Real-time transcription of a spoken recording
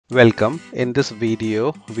Welcome. In this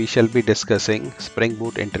video, we shall be discussing Spring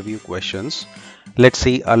Boot interview questions. Let's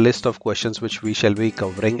see a list of questions which we shall be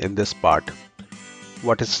covering in this part.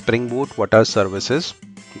 What is Spring Boot? What are services?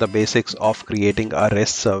 The basics of creating a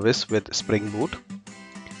REST service with Spring Boot.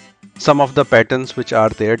 Some of the patterns which are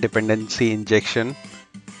there: dependency injection,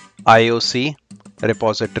 IOC,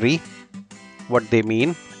 repository, what they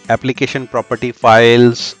mean, application property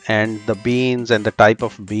files and the beans and the type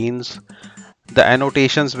of beans. The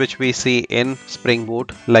annotations which we see in Spring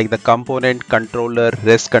Boot, like the component, controller,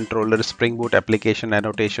 RestController, Spring Boot Application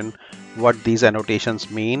Annotation, what these annotations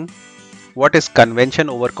mean. What is convention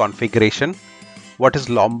over configuration? What is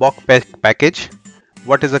Lombok Package?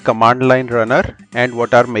 What is a CommandLineRunner? And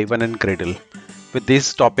what are Maven and Gradle? With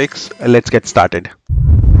these topics, let's get started.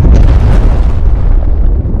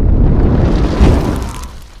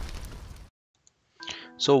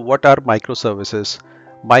 So what are microservices?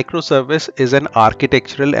 Microservice is an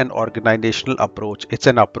architectural and organizational approach. It's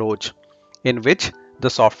an approach in which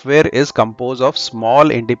the software is composed of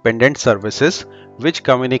small independent services which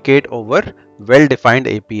communicate over well-defined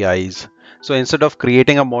APIs. So instead of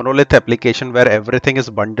creating a monolith application where everything is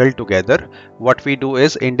bundled together, what we do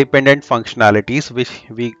is independent functionalities which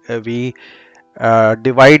we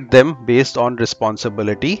divide them based on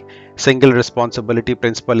responsibility. Single responsibility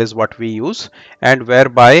principle is what we use, and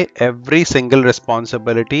whereby every single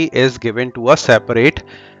responsibility is given to a separate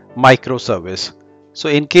microservice. So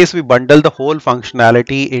in case we bundle the whole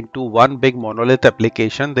functionality into one big monolith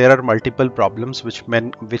application, there are multiple problems which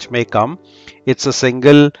may come. It's a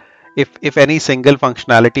single if any single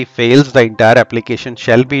functionality fails, the entire application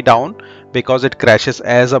shall be down because it crashes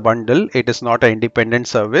as a bundle. It is not an independent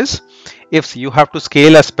service. If you have to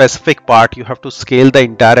scale a specific part, you have to scale the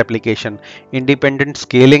entire application. Independent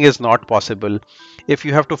scaling is not possible. If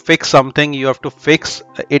you have to fix something, you have to fix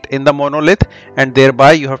it in the monolith, and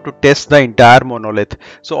thereby you have to test the entire monolith.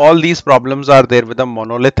 So all these problems are there with a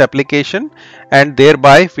monolith application, and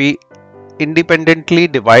thereby we independently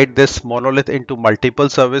divide this monolith into multiple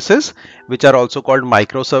services which are also called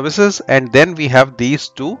microservices. And then we have these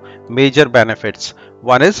two major benefits.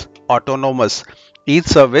 One is autonomous. Each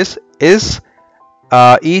service is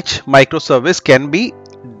each microservice can be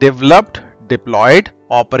developed, deployed,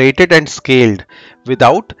 operated and scaled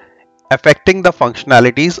without affecting the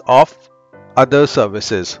functionalities of other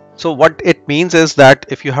services. So what it means is that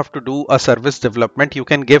if you have to do a service development, you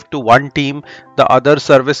can give to one team, the other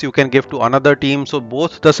service you can give to another team. So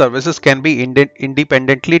both the services can be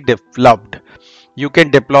independently developed. You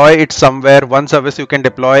can deploy it somewhere. One service you can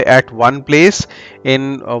deploy at one place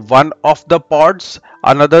in one of the pods.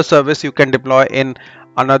 Another service you can deploy in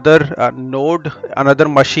another node, another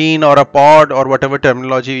machine or a pod or whatever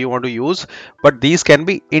terminology you want to use. But these can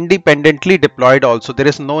be independently deployed also. There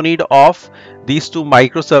is no need of these two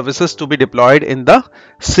microservices to be deployed in the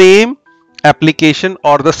same application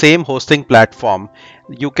or the same hosting platform.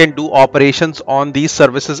 You can do operations on these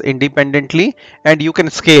services independently, and you can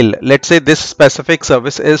scale. Let's say this specific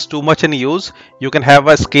service is too much in use. You can have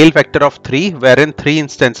a scale factor of 3, wherein 3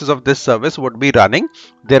 instances of this service would be running.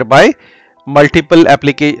 Thereby multiple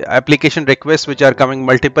application requests which are coming,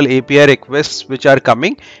 multiple API requests which are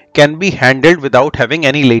coming, can be handled without having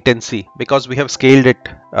any latency because we have scaled it.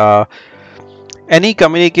 Any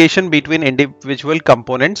communication between individual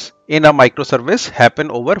components in a microservice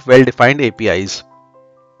happen over well-defined APIs.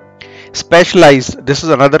 Specialized. This is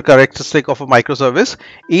another characteristic of a microservice.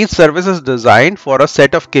 Each service is designed for a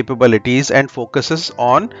set of capabilities and focuses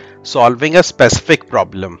on solving a specific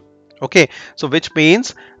problem. Okay, so which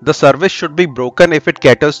means the service should be broken if it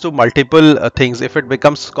caters to multiple things. If it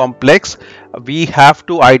becomes complex, we have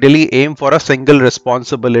to ideally aim for a single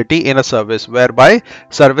responsibility in a service, whereby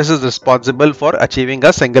service is responsible for achieving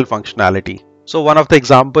a single functionality. So one of the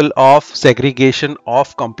example of segregation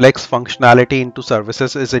of complex functionality into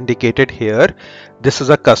services is indicated here. This is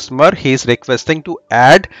a customer. He is requesting to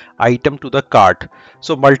add item to the cart.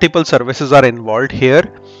 So multiple services are involved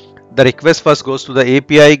here. The request first goes to the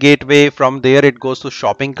API gateway. From there it goes to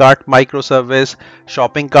shopping cart microservice.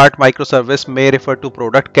 Shopping cart microservice may refer to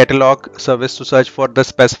product catalog service to search for the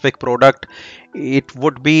specific product. It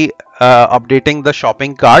would be updating the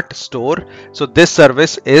shopping cart store. So this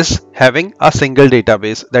service is having a single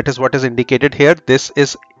database. That is what is indicated here. This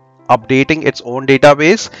is updating its own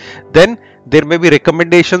database. Then there may be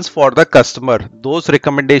recommendations for the customer. Those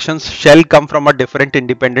recommendations shall come from a different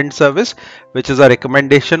independent service, which is a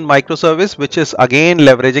recommendation microservice, which is again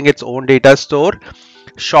leveraging its own data store.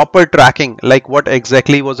 Shopper tracking, like what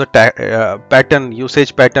exactly was a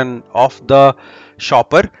usage pattern of the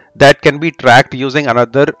shopper, that can be tracked using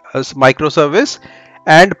another microservice.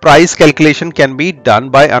 and price calculation can be done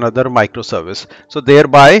by another microservice. So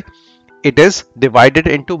thereby it is divided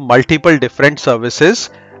into multiple different services,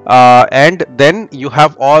 and then you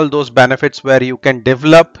have all those benefits where you can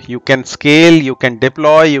develop, you can scale, you can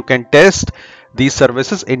deploy, you can test these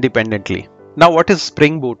services independently. Now, what is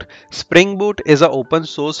Spring Boot? Spring Boot is an open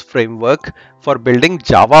source framework for building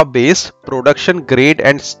Java based production grade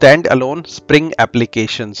and standalone Spring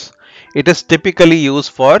applications. It is typically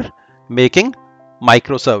used for making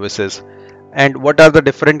microservices. And what are the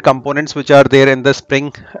different components which are there in the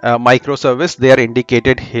Spring microservice? They are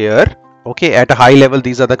indicated here. Okay, at a high level,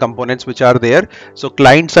 these are the components which are there. So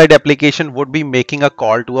client side application would be making a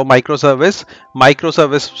call to a microservice.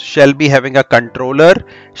 Microservice shall be having a controller,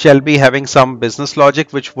 shall be having some business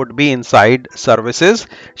logic which would be inside services,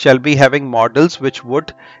 shall be having models which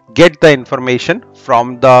would get the information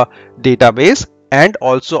from the database and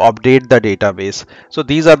also update the database. So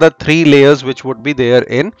these are the three layers which would be there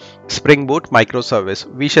in Spring Boot microservice.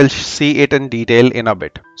 We shall see it in detail in a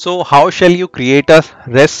bit. So how shall you create a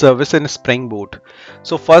REST service in Spring Boot?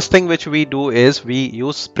 So first thing which we do is we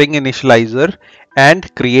use Spring Initializer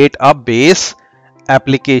and create a base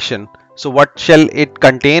application. So what shall it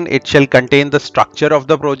contain? It shall contain the structure of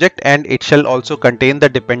the project and it shall also contain the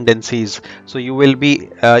dependencies. So you will be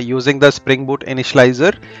using the Spring Boot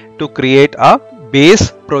Initializer to create a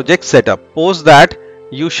base project setup. Post that,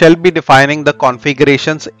 you shall be defining the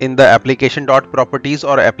configurations in the application.properties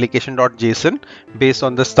or application.json based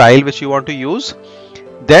on the style which you want to use.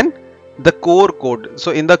 Then the core code.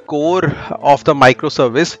 So in the core of the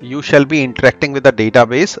microservice, you shall be interacting with the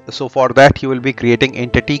database. So for that, you will be creating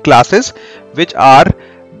entity classes, which are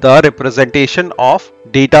the representation of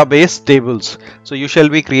database tables. So you shall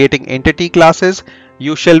be creating entity classes.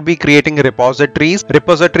 You shall be creating repositories.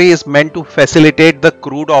 Repository is meant to facilitate the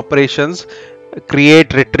CRUD operations,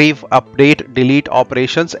 create, retrieve, update, delete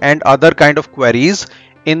operations and other kind of queries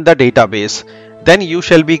in the database. Then you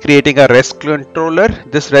shall be creating a REST controller.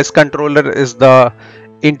 This REST controller is the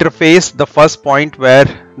interface, the first point where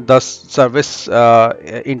the service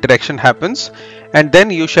interaction happens, and then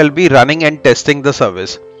you shall be running and testing the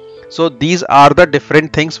service. So these are the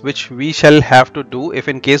different things which we shall have to do if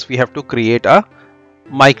in case we have to create a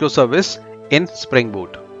microservice in Spring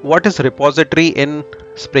Boot. What is repository in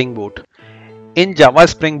Spring Boot? In Java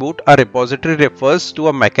Spring Boot, a repository refers to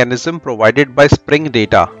a mechanism provided by Spring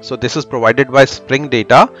Data. So this is provided by Spring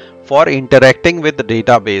Data for interacting with the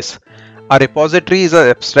database. A repository is an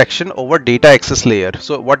abstraction over data access layer.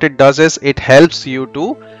 So what it does is it helps you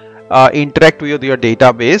to interact with your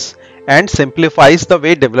database and simplifies the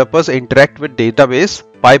way developers interact with database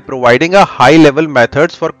by providing a high level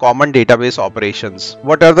methods for common database operations.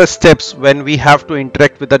 What are the steps when we have to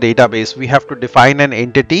interact with the database? We have to define an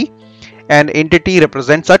entity. An entity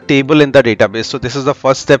represents a table in the database. So this is the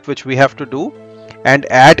first step which we have to do, and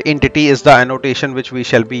add entity is the annotation which we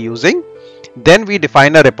shall be using. Then we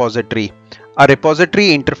define a repository. A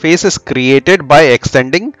repository interface is created by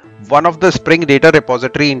extending one of the Spring Data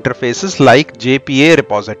repository interfaces like JPA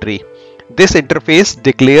repository. This interface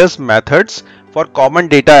declares methods for common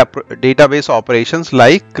database operations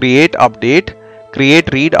like create, update,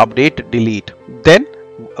 create, read, update, delete. Then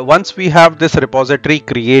once we have this repository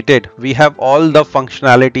created, we have all the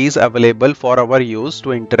functionalities available for our use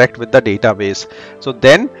to interact with the database. So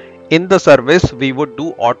then in the service, we would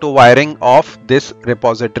do auto wiring of this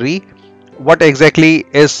repository. What exactly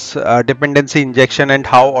is dependency injection and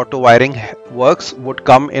how auto wiring works would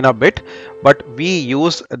come in a bit, but we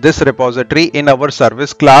use this repository in our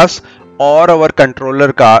service class or our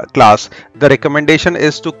controller class. The recommendation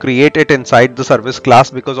is to create it inside the service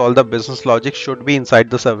class because all the business logic should be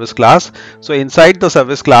inside the service class. So inside the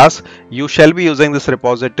service class, you shall be using this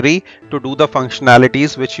repository to do the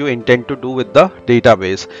functionalities which you intend to do with the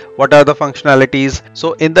database. What are the functionalities?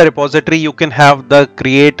 So in the repository, you can have the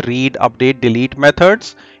create, read, update, delete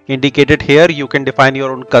methods indicated here. You can define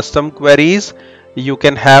your own custom queries. You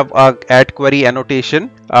can have a add query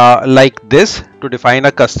annotation like this to define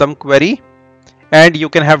a custom query, and you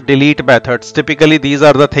can have delete methods. Typically these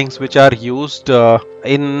are the things which are used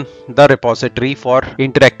in the repository for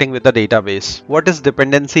interacting with the database. What is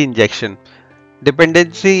dependency injection?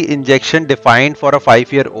 Dependency injection defined for a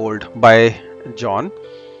 5-year-old by John.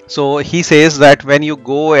 So he says that when you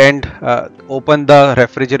go and open the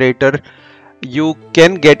refrigerator, you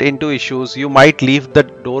can get into issues. You might leave the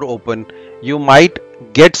door open. You might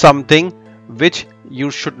get something which you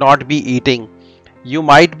should not be eating. You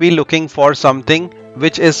might be looking for something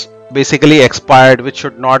which is basically expired, which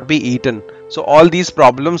should not be eaten. So all these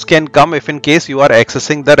problems can come if in case you are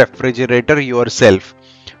accessing the refrigerator yourself.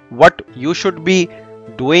 What you should be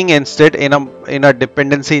doing instead in a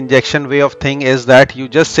dependency injection way of thing is that you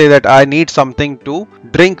just say that I need something to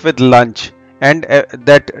drink with lunch, and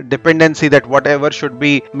that dependency, that whatever should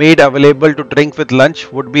be made available to drink with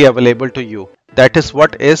lunch would be available to you. That is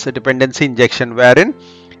what is a dependency injection, wherein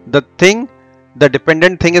the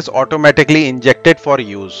dependent thing is automatically injected for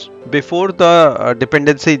use. Before the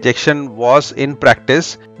dependency injection was in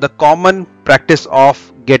practice, the common practice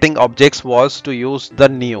of getting objects was to use the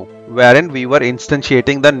new, wherein we were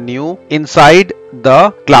instantiating the new inside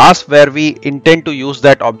the class where we intend to use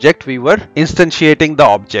that object. We were instantiating the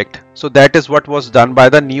object. So that is what was done by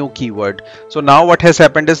the new keyword. So now what has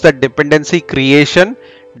happened is that dependency creation,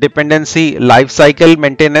 dependency lifecycle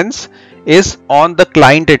maintenance is on the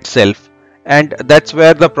client itself, and that's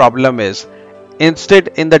where the problem is. Instead,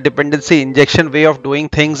 in the dependency injection way of doing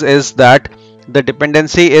things is that the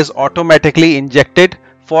dependency is automatically injected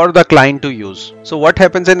for the client to use. So what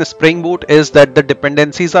happens in Spring Boot is that the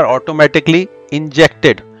dependencies are automatically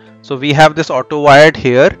injected. So we have this auto wired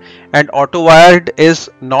here, and auto wired is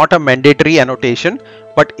not a mandatory annotation,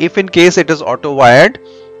 but if in case it is auto wired,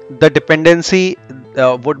 the dependency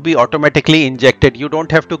would be automatically injected. You don't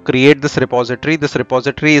have to create this repository. This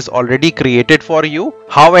repository is already created for you.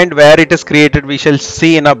 How and where it is created we shall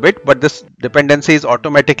see in a bit, but this dependency is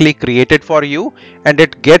automatically created for you, and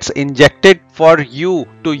it gets injected for you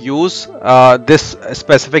to use this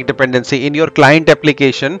specific dependency in your client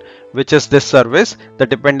application, which is this service. The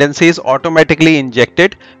dependency is automatically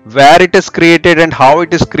injected, where it is created and how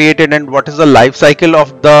it is created and what is the life cycle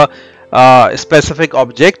of the specific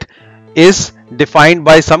object is defined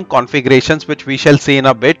by some configurations which we shall see in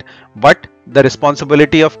a bit, but the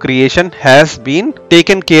responsibility of creation has been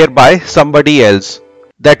taken care by somebody else.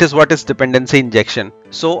 That is what is dependency injection.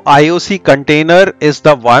 So IOC container is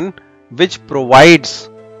the one which provides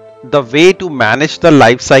the way to manage the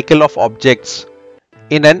life cycle of objects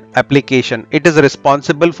in an application. It is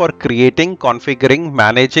responsible for creating, configuring,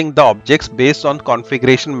 managing the objects based on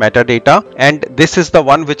configuration metadata, and this is the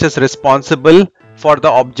one which is responsible for the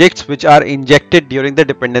objects which are injected during the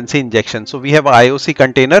dependency injection. So we have IOC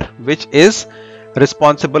container which is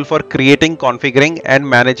responsible for creating, configuring and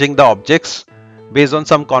managing the objects based on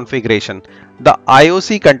some configuration. The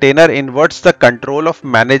IOC container inverts the control of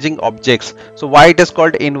managing objects. So why it is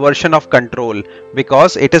called inversion of control?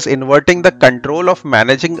 Because it is inverting the control of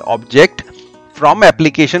managing object from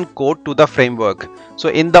application code to the framework. So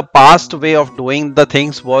in the past way of doing the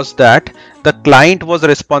things was that the client was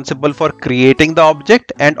responsible for creating the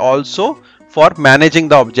object and also for managing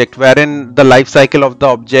the object, wherein the life cycle of the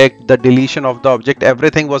object, the deletion of the object,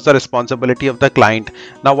 everything was the responsibility of the client.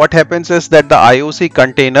 Now what happens is that the IOC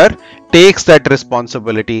container takes that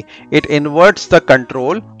responsibility. It inverts the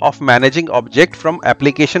control of managing object from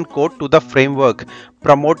application code to the framework,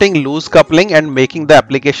 promoting loose coupling and making the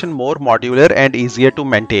application more modular and easier to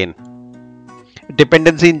maintain.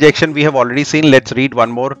 Dependency injection we have already seen. Let's read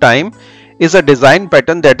one more time. Is a design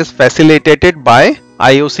pattern that is facilitated by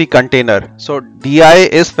IOC container. So DI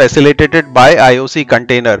is facilitated by IOC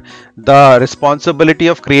container. The responsibility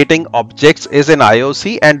of creating objects is in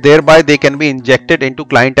IOC, and thereby they can be injected into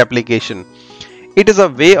client application. It is a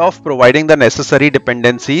way of providing the necessary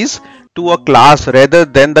dependencies to a class rather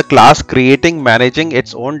than the class creating, managing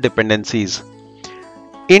its own dependencies.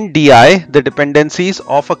 In DI, the dependencies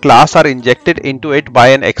of a class are injected into it by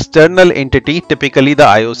an external entity, typically the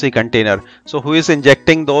IOC container. So who is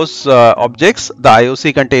injecting those objects? The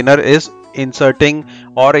IOC container is inserting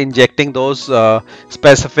or injecting those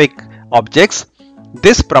specific objects.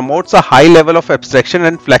 This promotes a high level of abstraction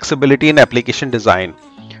and flexibility in application design.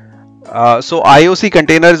 So IOC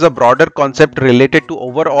container is a broader concept related to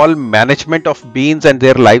overall management of beans and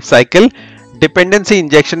their life cycle. Dependency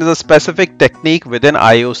injection is a specific technique within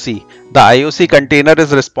IOC. The IOC container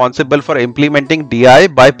is responsible for implementing DI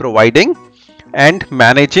by providing and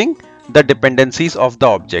managing the dependencies of the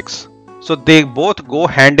objects. So they both go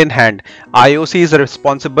hand in hand. IOC is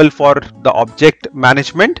responsible for the object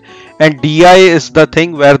management, and DI is the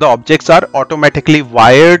thing where the objects are automatically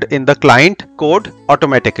wired in the client code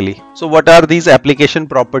automatically. So what are these application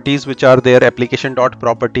properties which are there?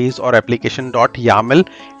 Application.properties or application.yaml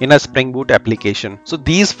in a Spring Boot application. So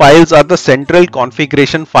these files are the central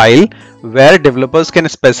configuration file where developers can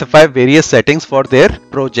specify various settings for their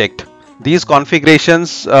project. These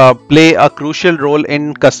configurations play a crucial role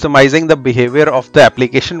in customizing the behavior of the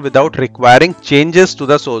application without requiring changes to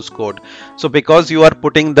the source code. So because you are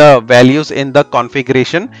putting the values in the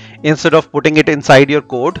configuration instead of putting it inside your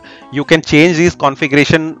code, you can change these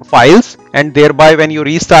configuration files, and thereby when you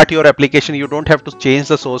restart your application, you don't have to change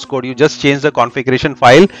the source code. You just change the configuration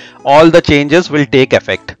file. All the changes will take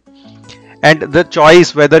effect. And the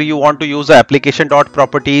choice whether you want to use the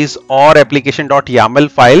application.properties or application.yaml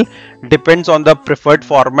file depends on the preferred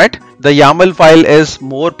format. The YAML file is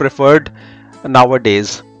more preferred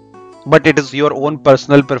nowadays, but it is your own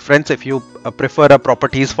personal preference. If you prefer a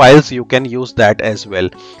properties files, you can use that as well.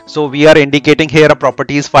 So we are indicating here a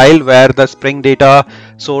properties file where the Spring data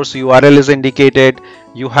source URL is indicated.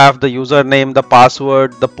 You have the username, the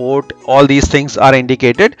password, the port, all these things are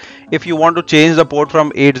indicated. If you want to change the port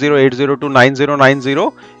from 8080 to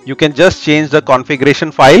 9090, you can just change the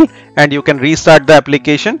configuration file and you can restart the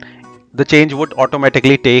application. The change would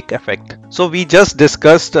automatically take effect. So we just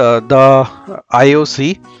discussed the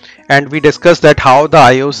IOC, and we discussed that how the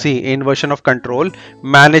IOC, inversion of control,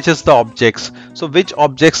 manages the objects. So which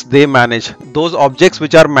objects they manage? Those objects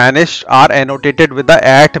which are managed are annotated with the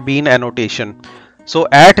 @bean annotation. So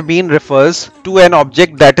 @bean refers to an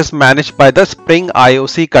object that is managed by the Spring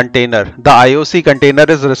IOC container. The IOC container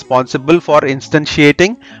is responsible for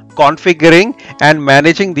instantiating, configuring, and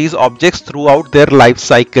managing these objects throughout their life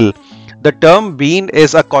cycle. The term bean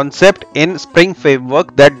is a concept in Spring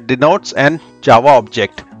framework that denotes an Java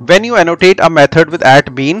object. When you annotate a method with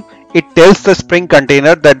 @bean, it tells the Spring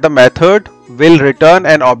container that the method will return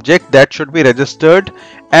an object that should be registered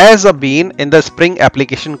as a bean in the Spring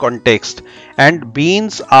application context, and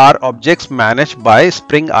beans are objects managed by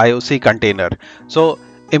Spring IOC container. So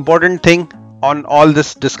important thing on all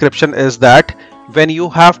this description is that when you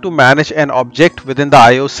have to manage an object within the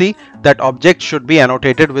IOC, that object should be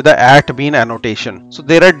annotated with the @bean annotation. So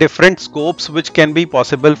there are different scopes which can be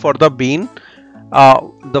possible for the bean.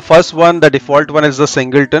 The first one, the default one, is the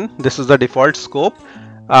singleton. This is the default scope.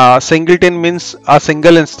 Singleton means a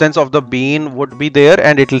single instance of the bean would be there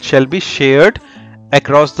and it shall be shared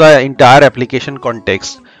across the entire application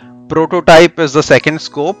context. Prototype is the second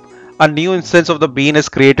scope. A new instance of the bean is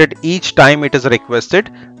created each time it is requested.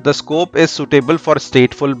 The scope is suitable for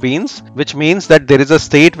stateful beans, which means that there is a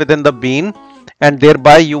state within the bean and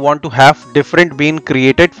thereby you want to have different bean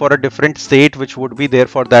created for a different state which would be there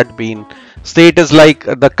for that bean. State is like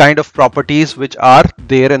the kind of properties which are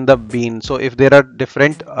there in the bean. So if there are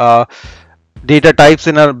different data types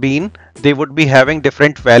in a bean, they would be having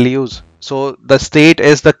different values. So the state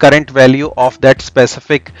is the current value of that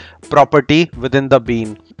specific property within the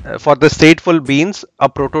bean. For the stateful beans, a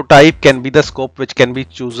prototype can be the scope which can be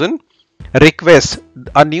chosen. Request: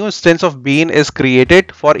 a new instance of bean is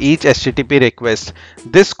created for each HTTP request.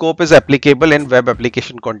 This scope is applicable in web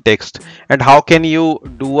application context. And how can you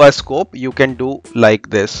do a scope? You can do like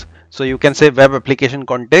this. So you can say web application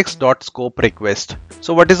context dot scope request.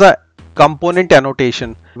 So what is a component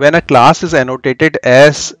annotation? When a class is annotated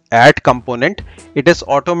as @component, it is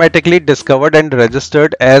automatically discovered and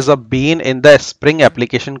registered as a bean in the Spring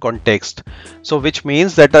application context. So which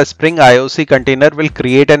means that the Spring IOC container will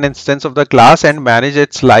create an instance of the class and manage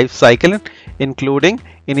its life cycle, including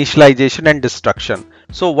initialization and destruction.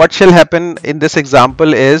 So what shall happen in this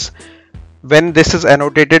example is, when this is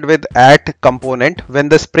annotated with @component, when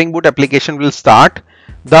the Spring Boot application will start,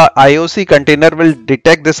 the IOC container will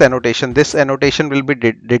detect this annotation. This annotation will be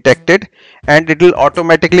detected and it will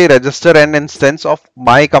automatically register an instance of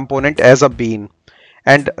my component as a bean.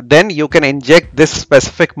 And then you can inject this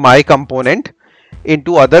specific my component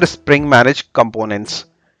into other Spring managed components.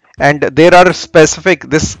 And there are specific,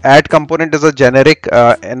 this @component is a generic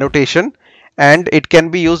annotation, and it can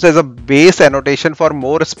be used as a base annotation for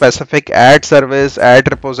more specific @service,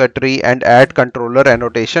 @repository, and @controller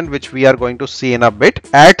annotation, which we are going to see in a bit.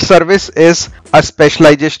 @service is a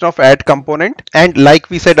specialization of @component, and like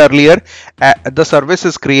we said earlier, the service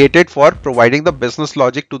is created for providing the business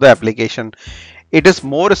logic to the application. It is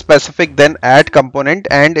more specific than @component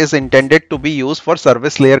and is intended to be used for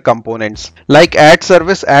service layer components. Like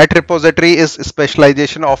 @service, @repository is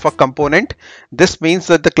specialization of a component. This means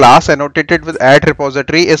that the class annotated with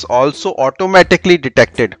 @repository is also automatically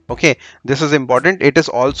detected. Okay, this is important. It is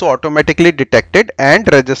also automatically detected and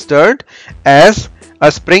registered as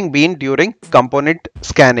a Spring bean during component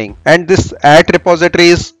scanning. And this @repository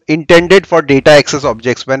is intended for data access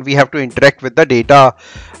objects when we have to interact with the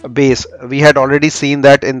database. We had already seen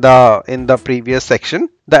that in the previous section.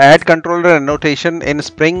 The @controller annotation in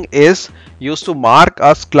Spring is used to mark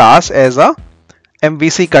a class as a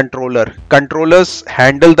MVC controller. Controllers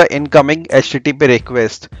handle the incoming HTTP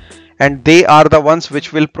request, and they are the ones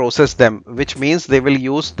which will process them, which means they will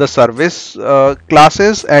use the service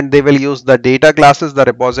classes, and they will use the data classes, the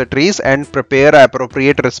repositories, and prepare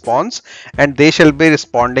appropriate response, and they shall be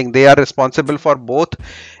responding. They are responsible for both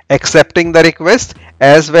accepting the request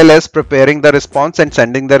as well as preparing the response and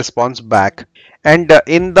sending the response back. And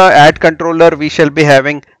in the @controller we shall be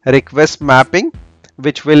having request mapping,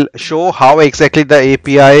 which will show how exactly the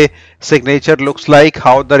API signature looks like,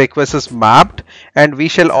 how the request is mapped, and we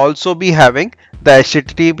shall also be having the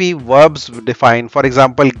HTTP verbs defined, for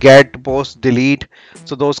example get, post, delete,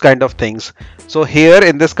 so those kind of things. So here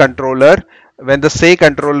in this controller, when the say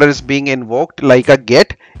controller is being invoked like a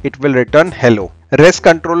get, it will return hello. REST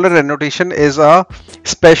controller annotation is a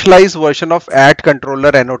specialized version of add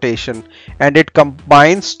controller annotation, and it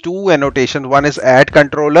combines two annotations. One is add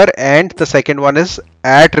controller and the second one is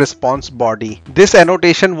add response body. This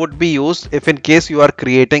annotation would be used if in case you are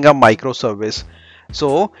creating a microservice.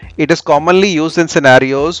 So it is commonly used in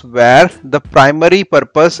scenarios where the primary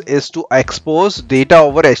purpose is to expose data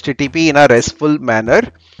over HTTP in a RESTful manner.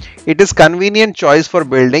 It is convenient choice for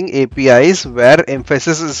building APIs where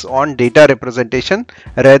emphasis is on data representation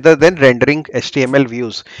rather than rendering HTML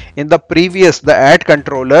views. In the previous, the add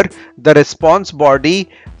controller, the response body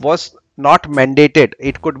was not mandated.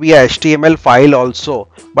 It could be a HTML file also,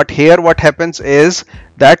 but here what happens is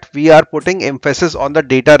that we are putting emphasis on the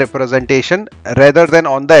data representation rather than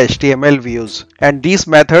on the HTML views, and these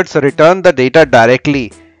methods return the data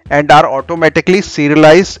directly and are automatically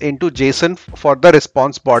serialized into JSON for the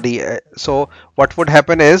response body. So what would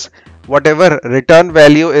happen is whatever return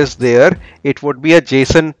value is there, it would be a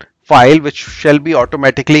JSON file which shall be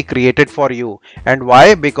automatically created for you. And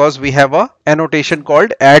why? Because we have a annotation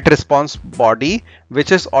called add response body,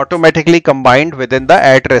 which is automatically combined within the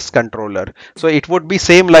add rest controller. So it would be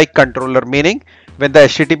same like controller, meaning when the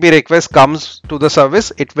HTTP request comes to the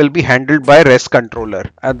service, it will be handled by REST controller.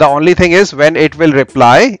 And the only thing is when it will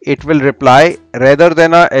reply rather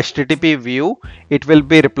than a HTTP view, it will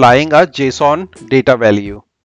be replying a JSON data value.